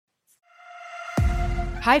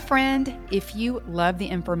Hi, friend. If you love the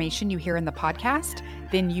information you hear in the podcast,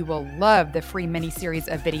 then you will love the free mini-series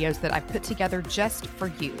of videos that I've put together just for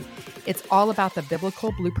you. It's all about the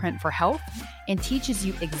biblical blueprint for health and teaches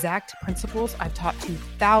you exact principles I've taught to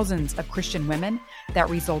thousands of Christian women that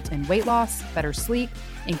result in weight loss, better sleep,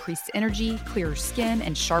 increased energy, clearer skin,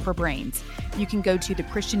 and sharper brains. You can go to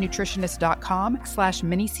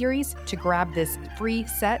thechristiannutritionist.com/miniseries to grab this free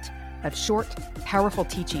set of short, powerful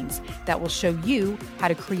teachings that will show you how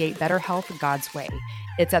to create better health God's way.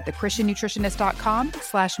 It's at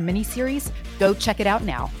thechristiannutritionist.com/miniseries. Go check it out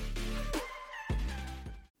now.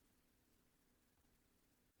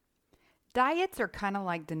 Diets are kind of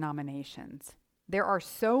like denominations. There are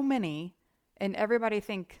so many, and everybody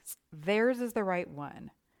thinks theirs is the right one.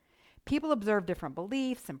 People observe different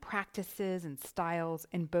beliefs and practices and styles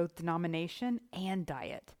in both denomination and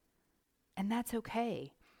diet. And that's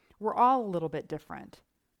okay. We're all a little bit different,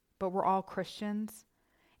 but we're all Christians.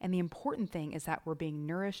 And the important thing is that we're being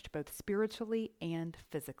nourished both spiritually and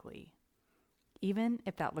physically, even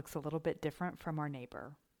if that looks a little bit different from our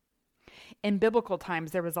neighbor. In biblical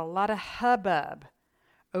times, there was a lot of hubbub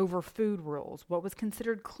over food rules, what was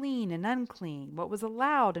considered clean and unclean, what was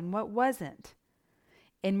allowed and what wasn't.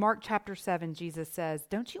 In Mark chapter 7, Jesus says,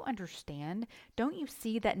 "Don't you understand? Don't you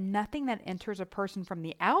see that nothing that enters a person from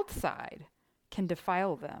the outside can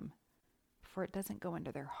defile them? For it doesn't go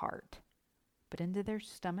into their heart, but into their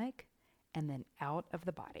stomach and then out of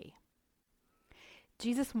the body."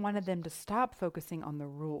 Jesus wanted them to stop focusing on the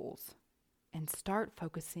rules and start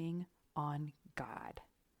focusing on God.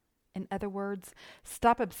 In other words,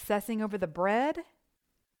 stop obsessing over the bread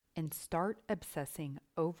and start obsessing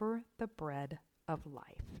over the bread of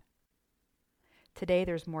life. Today,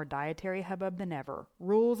 there's more dietary hubbub than ever.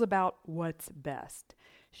 Rules about what's best.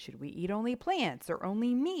 Should we eat only plants or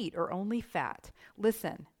only meat or only fat?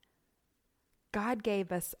 Listen, God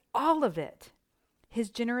gave us all of it. His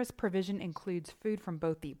generous provision includes food from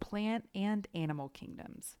both the plant and animal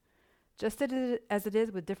kingdoms. Just as it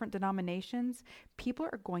is with different denominations, people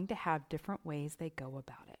are going to have different ways they go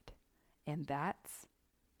about it. And that's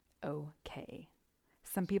okay.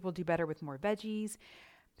 Some people do better with more veggies.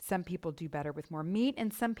 Some people do better with more meat,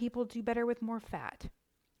 and some people do better with more fat.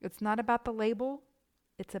 It's not about the label,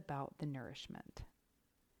 it's about the nourishment.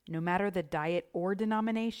 No matter the diet or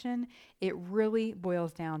denomination, it really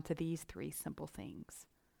boils down to these three simple things: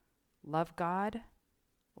 love God,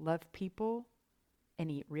 love people, and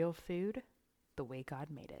eat real food the way God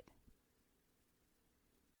made it.